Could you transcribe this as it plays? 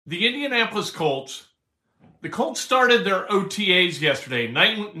The Indianapolis Colts. The Colts started their OTAs yesterday,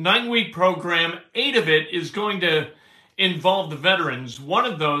 nine-week program. 8 of it is going to involve the veterans. One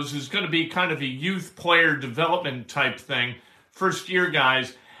of those is going to be kind of a youth player development type thing, first-year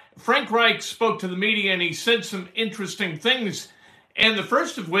guys. Frank Wright spoke to the media and he said some interesting things, and the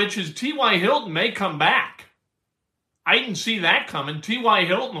first of which is T.Y. Hilton may come back. I didn't see that coming. T.Y.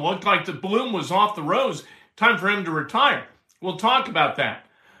 Hilton looked like the bloom was off the rose. Time for him to retire. We'll talk about that.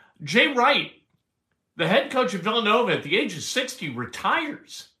 Jay Wright, the head coach of Villanova at the age of 60,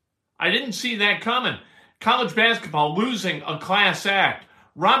 retires. I didn't see that coming. College basketball losing a class act.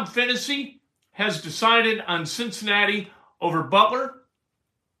 Rob Phinisee has decided on Cincinnati over Butler.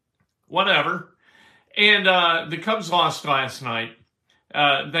 Whatever. And the Cubs lost last night.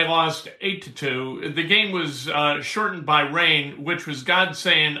 They lost 8-2. The game was shortened by rain, which was God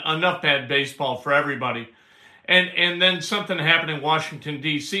saying enough bad baseball for everybody. And then something happened in Washington,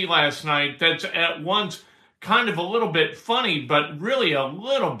 D.C. last night that's at once kind of a little bit funny, but really a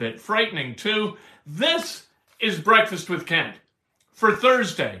little bit frightening too. This is Breakfast with Kent for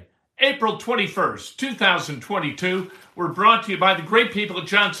Thursday, April 21st, 2022. We're brought to you by the great people at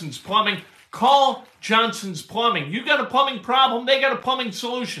Johnson's Plumbing. Call Johnson's Plumbing. You got a plumbing problem, they got a plumbing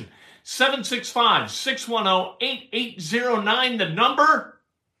solution. 765-610-8809, the number.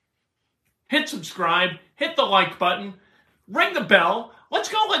 Hit subscribe, hit the like button, ring the bell. Let's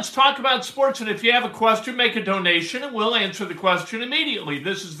go, let's talk about sports. And if you have a question, make a donation and we'll answer the question immediately.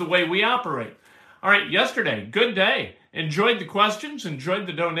 This is the way we operate. All right, yesterday, good day. Enjoyed the questions, enjoyed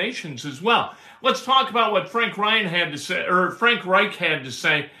the donations as well. Let's talk about what Frank Reich had to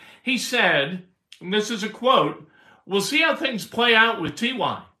say. He said, and this is a quote, "We'll see how things play out with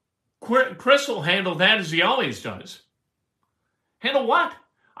T.Y. Chris will handle that as he always does." Handle what?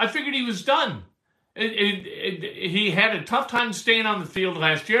 I figured he was done. He had a tough time staying on the field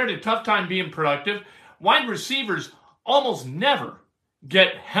last year, had a tough time being productive. Wide receivers almost never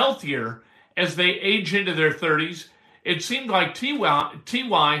get healthier as they age into their 30s. It seemed like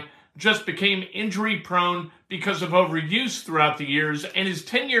T.Y. just became injury prone because of overuse throughout the years, and his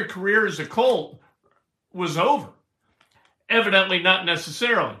 10-year career as a Colt was over. Evidently not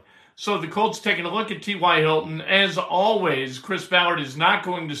necessarily. So the Colts taking a look at T.Y. Hilton. As always, Chris Ballard is not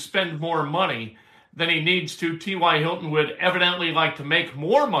going to spend more money than he needs to. T.Y. Hilton would evidently like to make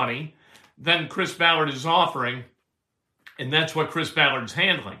more money than Chris Ballard is offering, and that's what Chris Ballard's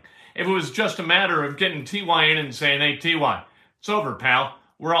handling. If it was just a matter of getting T.Y. in and saying, "Hey, T.Y., it's over, pal.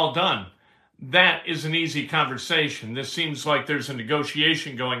 We're all done," that is an easy conversation. This seems like there's a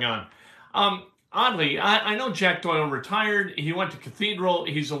negotiation going on. Oddly, I know Jack Doyle retired. He went to Cathedral.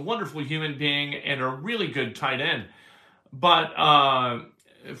 He's a wonderful human being and a really good tight end. But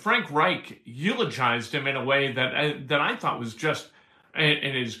Frank Reich eulogized him in a way that I thought was just,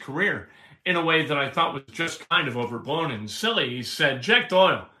 in his career, in a way that I thought was just kind of overblown and silly. He said, "Jack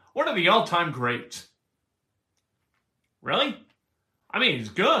Doyle, one of the all-time greats." Really? I mean, he's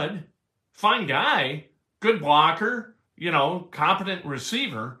good. Fine guy. Good blocker. Competent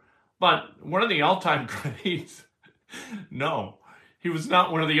receiver. But one of the all-time greats, no, he was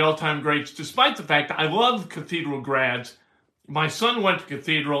not one of the all-time greats, despite the fact that I love Cathedral grads. My son went to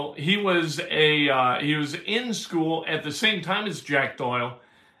Cathedral. He was in school at the same time as Jack Doyle.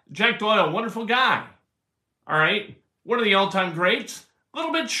 Jack Doyle, wonderful guy. All right, one of the all-time greats. A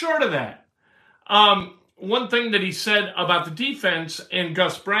little bit short of that. One thing that he said about the defense and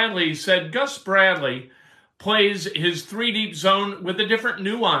Gus Bradley, he said Gus Bradley plays his 3-deep zone with a different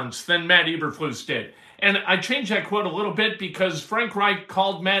nuance than Matt Eberflus did. And I changed that quote a little bit because Frank Reich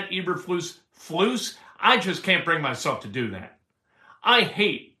called Matt Eberflus Flus. I just can't bring myself to do that. I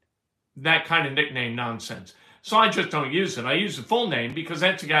hate that kind of nickname nonsense. So I just don't use it. I use the full name because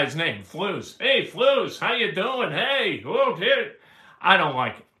that's the guy's name, Flus. "Hey, Flus, how you doing? Hey, whoa, here." I don't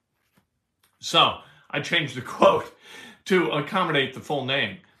like it. So I changed the quote to accommodate the full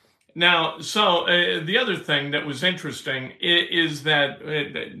name. Now, so the other thing that was interesting is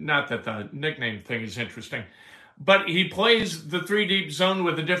that, not that the nickname thing is interesting, but he plays the 3-deep zone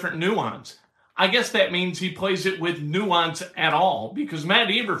with a different nuance. I guess that means he plays it with nuance at all, because Matt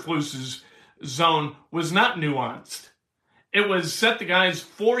Eberflus's zone was not nuanced. It was set the guys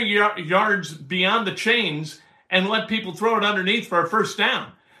 4 yards beyond the chains and let people throw it underneath for a first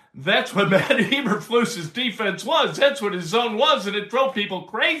down. That's what Matt Eberflus's defense was. That's what his zone was, and it drove people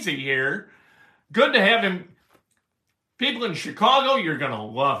crazy here. Good to have him. People in Chicago, you're going to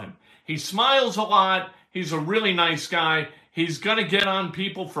love him. He smiles a lot. He's a really nice guy. He's going to get on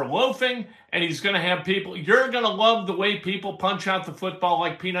people for loafing, and he's going to have people. You're going to love the way people punch out the football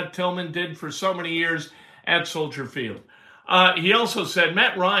like Peanut Tillman did for so many years at Soldier Field. He also said,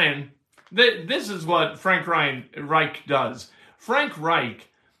 Matt Ryan, this is what Frank Reich does. Frank Reich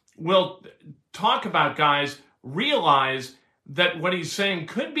will talk about guys, realize that what he's saying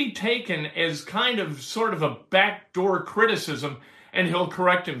could be taken as kind of sort of a backdoor criticism, and he'll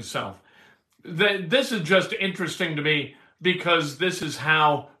correct himself. This is just interesting to me because this is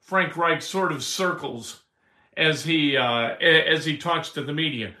how Frank Reich sort of circles as he talks to the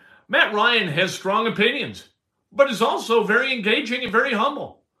media. Matt Ryan has strong opinions, but is also very engaging and very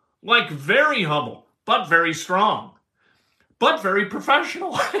humble. Like very humble, but very strong, but very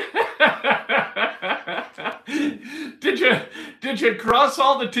professional. Did you cross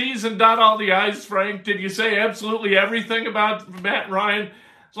all the T's and dot all the I's, Frank? Did you say absolutely everything about Matt Ryan?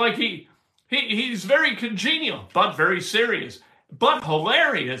 It's like he's very congenial, but very serious, but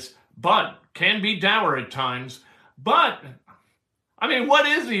hilarious, but can be dour at times. But, I mean, what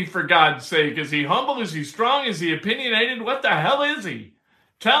is he, for God's sake? Is he humble? Is he strong? Is he opinionated? What the hell is he?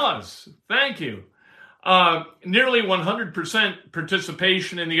 Tell us. Thank you. Nearly 100%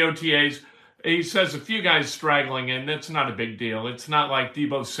 participation in the OTAs. He says a few guys straggling in. That's not a big deal. It's not like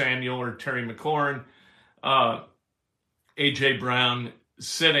Deebo Samuel or Terry McLaurin, A.J. Brown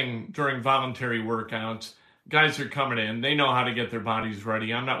sitting during voluntary workouts. Guys are coming in. They know how to get their bodies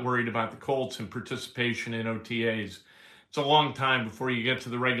ready. I'm not worried about the Colts and participation in OTAs. It's a long time before you get to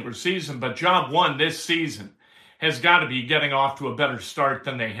the regular season, but job one this season has got to be getting off to a better start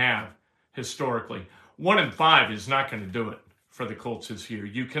than they have historically. 1-5 is not going to do it for the Colts this year.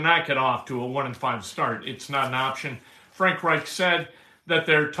 You cannot get off to a 1-5 start. It's not an option. Frank Reich said that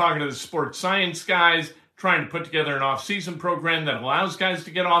they're talking to the sports science guys, trying to put together an off-season program that allows guys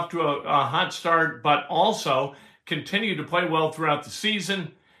to get off to a hot start, but also continue to play well throughout the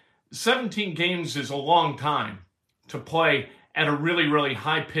season. 17 games is a long time to play at a really, really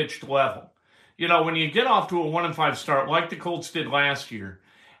high-pitched level. You know, when you get off to a 1-5 start like the Colts did last year,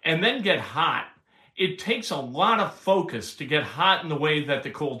 and then get hot, it takes a lot of focus to get hot in the way that the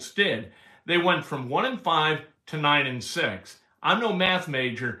Colts did. They went from 1-5 to 9-6. I'm no math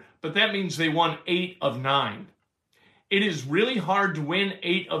major, but that means they won 8 of 9. It is really hard to win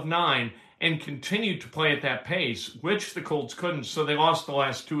 8 of 9 and continue to play at that pace, which the Colts couldn't, so they lost the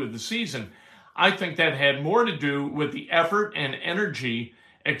last 2 of the season. I think that had more to do with the effort and energy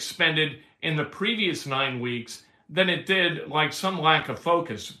expended in the previous 9 weeks than it did like some lack of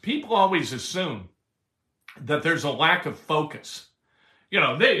focus. People always assume that there's a lack of focus. You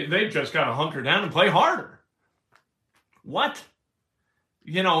know, they just got to hunker down and play harder. What?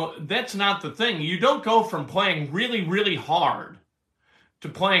 You know, that's not the thing. You don't go from playing really, really hard to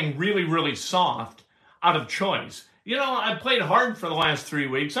playing really, really soft out of choice. You know, I played hard for the last 3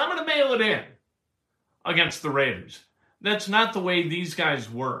 weeks. I'm going to mail it in against the Raiders. That's not the way these guys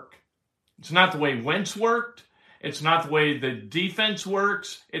work. It's not the way Wentz worked. It's not the way the defense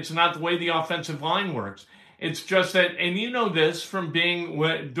works. It's not the way the offensive line works. It's just that, and you know this from doing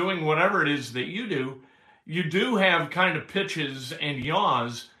whatever it is that you do have kind of pitches and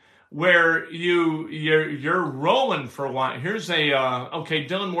yaws where you're rolling for a while. Here's okay,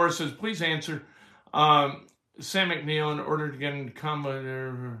 Dylan Moore says, please answer. Sam McNeil, in order to get in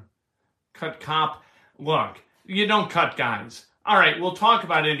cut Cop. Look, you don't cut guys. All right, we'll talk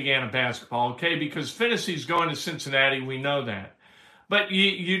about Indiana basketball, okay? Because Phinisee going to Cincinnati, we know that. But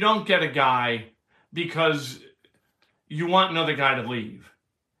you don't get a guy because you want another guy to leave.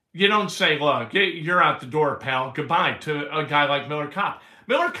 You don't say, look, you're out the door, pal. Goodbye to a guy like Miller Kopp.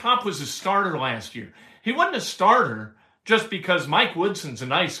 Miller Kopp was a starter last year. He wasn't a starter just because Mike Woodson's a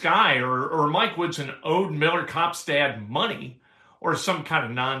nice guy or Mike Woodson owed Miller Kopp's dad money or some kind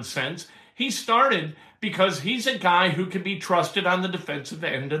of nonsense. He started because he's a guy who can be trusted on the defensive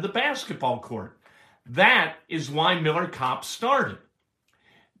end of the basketball court. That is why Miller Kopp started.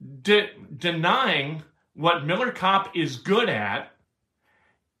 Denying what Miller Kopp is good at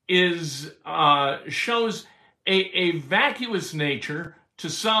shows a vacuous nature to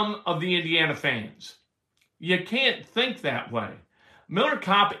some of the Indiana fans. You can't think that way. Miller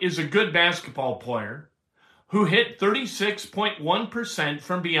Kopp is a good basketball player who hit 36.1%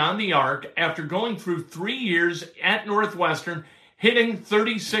 from beyond the arc after going through 3 years at Northwestern, hitting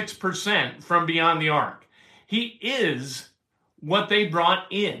 36% from beyond the arc. He is what they brought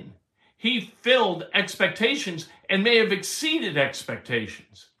in. He filled expectations and may have exceeded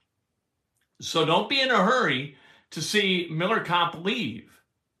expectations. So don't be in a hurry to see Miller Kopp leave.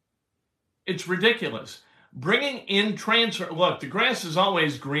 It's ridiculous. Bringing in transfer, look, the grass is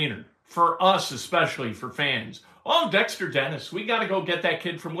always greener. For us, especially for fans. Oh, Dexter Dennis, we got to go get that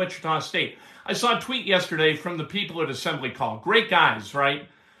kid from Wichita State. I saw a tweet yesterday from the people at Assembly Call. Great guys, right?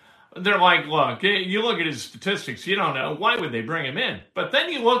 They're like, look, you look at his statistics, you don't know. Why would they bring him in? But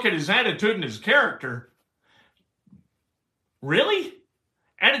then you look at his attitude and his character. Really?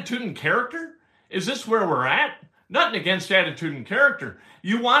 Attitude and character? Is this where we're at? Nothing against attitude and character.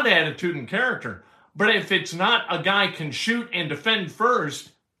 You want attitude and character. But if it's not a guy can shoot and defend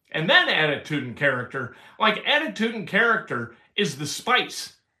first, and then attitude and character, like attitude and character is the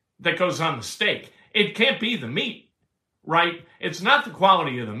spice that goes on the steak. It can't be the meat, right? It's not the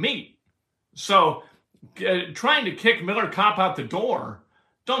quality of the meat. So trying to kick Miller Kopp out the door,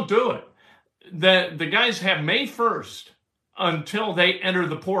 don't do it. The guys have May 1st until they enter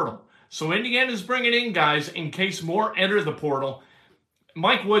the portal. So Indiana's bringing in guys in case more enter the portal.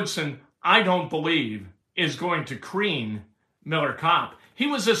 Mike Woodson, I don't believe, is going to cream Miller Kopp. He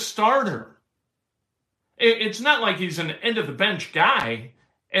was a starter. It's not like he's an end-of-the-bench guy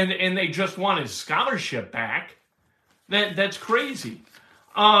and they just want his scholarship back. That's crazy.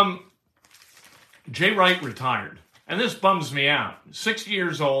 Jay Wright retired, and this bums me out. 60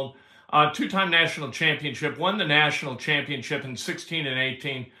 years old, two-time national championship, won the national championship in 16 and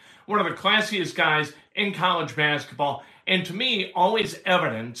 18. One of the classiest guys in college basketball, and to me, always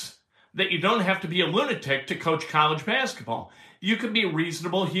evidence that you don't have to be a lunatic to coach college basketball. You can be a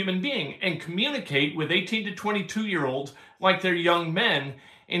reasonable human being and communicate with 18 to 22-year-olds like they're young men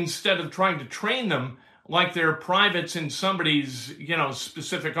instead of trying to train them like they're privates in somebody's,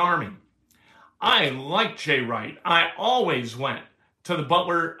 specific army. I like Jay Wright. I always went to the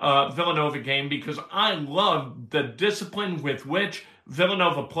Butler-Villanova game because I loved the discipline with which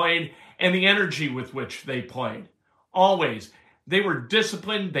Villanova played and the energy with which they played. Always. They were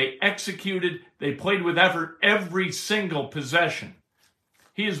disciplined, they executed, they played with effort every single possession.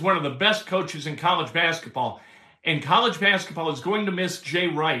 He is one of the best coaches in college basketball, and college basketball is going to miss Jay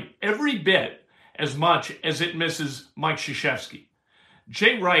Wright every bit as much as it misses Mike Krzyzewski.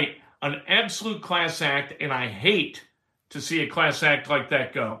 Jay Wright, an absolute class act, and I hate to see a class act like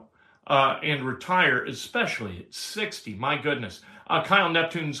that go and retire, especially at 60. My goodness. Kyle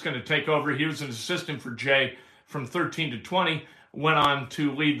Neptune's going to take over. He was an assistant for Jay from 13 to 20, went on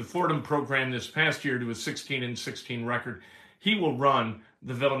to lead the Fordham program this past year to a 16 and 16 record. He will run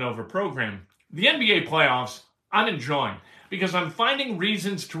the Villanova program. The NBA playoffs, I'm enjoying because I'm finding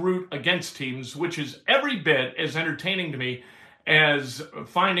reasons to root against teams, which is every bit as entertaining to me as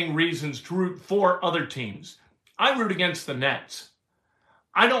finding reasons to root for other teams. I root against the Nets.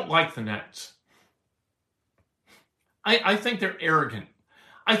 I don't like the Nets. I think they're arrogant.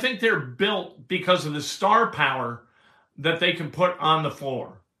 I think they're built because of the star power that they can put on the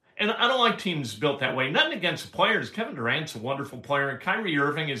floor. And I don't like teams built that way. Nothing against the players. Kevin Durant's a wonderful player. And Kyrie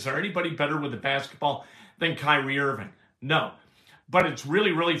Irving, is there anybody better with the basketball than Kyrie Irving? No. But it's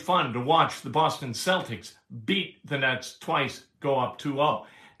really, really fun to watch the Boston Celtics beat the Nets twice, go up 2-0.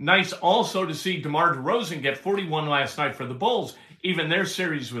 Nice also to see DeMar DeRozan get 41 last night for the Bulls, even their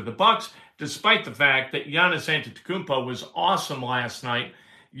series with the Bucks, despite the fact that Giannis Antetokounmpo was awesome last night.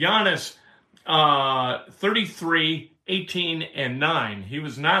 Giannis, 33, 18, and 9. He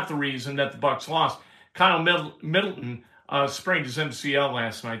was not the reason that the Bucks lost. Kyle Middleton sprained his MCL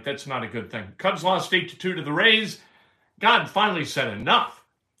last night. That's not a good thing. Cubs lost 8-2 to the Rays. God finally said enough.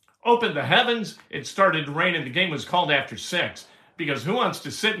 Opened the heavens. It started to rain, and the game was called after 6. Because who wants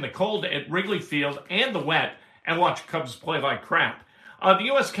to sit in the cold at Wrigley Field and the wet and watch Cubs play like crap? The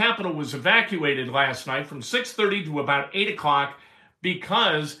U.S. Capitol was evacuated last night from 6:30 to about 8 o'clock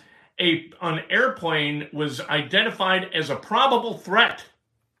because an airplane was identified as a probable threat.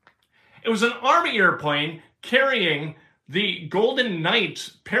 It was an Army airplane carrying the Golden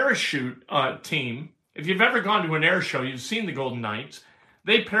Knights parachute team. If you've ever gone to an air show, you've seen the Golden Knights.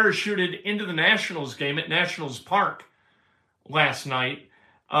 They parachuted into the Nationals game at Nationals Park last night,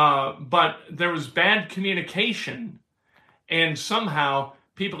 but there was bad communication, and somehow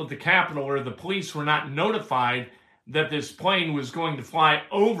people at the Capitol or the police were not notified that this plane was going to fly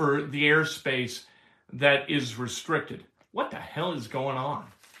over the airspace that is restricted. What the hell is going on?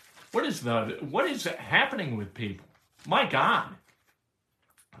 What is happening with people? My God.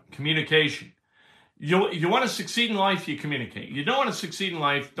 Communication. You want to succeed in life, you communicate. You don't want to succeed in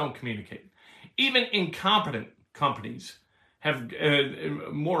life, don't communicate. Even incompetent companies have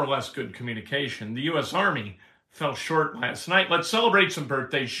more or less good communication. The U.S. Army fell short last night. Let's celebrate some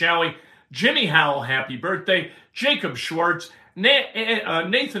birthdays, shall we? Jimmy Howell, happy birthday. Jacob Schwartz,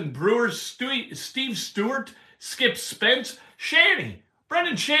 Nathan Brewer, Steve Stewart, Skip Spence,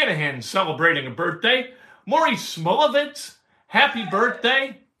 Brendan Shanahan celebrating a birthday. Maury Smolovitz, happy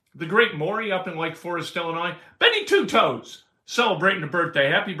birthday. The great Maury up in Lake Forest, Illinois. Benny Two Toes celebrating a birthday.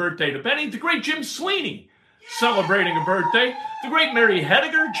 Happy birthday to Benny. The great Jim Sweeney Celebrating a birthday, the great Mary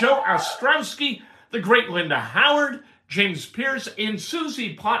Hediger, Joe Ostrowski, the great Linda Howard, James Pierce, and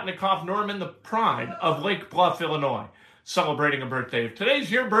Susie Plotnikoff Norman, the pride of Lake Bluff, Illinois. Celebrating a birthday. If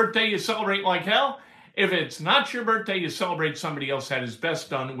today's your birthday, you celebrate like hell. If it's not your birthday, you celebrate somebody else had his best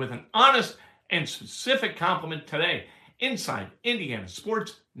done with an honest and specific compliment today. Inside Indiana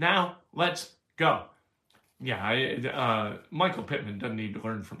Sports. Now, let's go. Yeah, Michael Pittman doesn't need to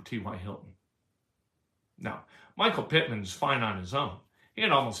learn from T.Y. Hilton. No, Michael Pittman's fine on his own. He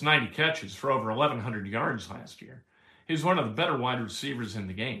had almost 90 catches for over 1,100 yards last year. He's one of the better wide receivers in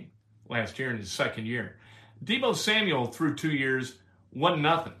the game last year in his second year. Deebo Samuel, through 2 years, wasn't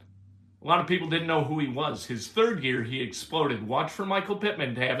nothing. A lot of people didn't know who he was. His third year, he exploded. Watch for Michael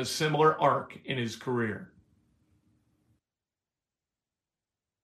Pittman to have a similar arc in his career.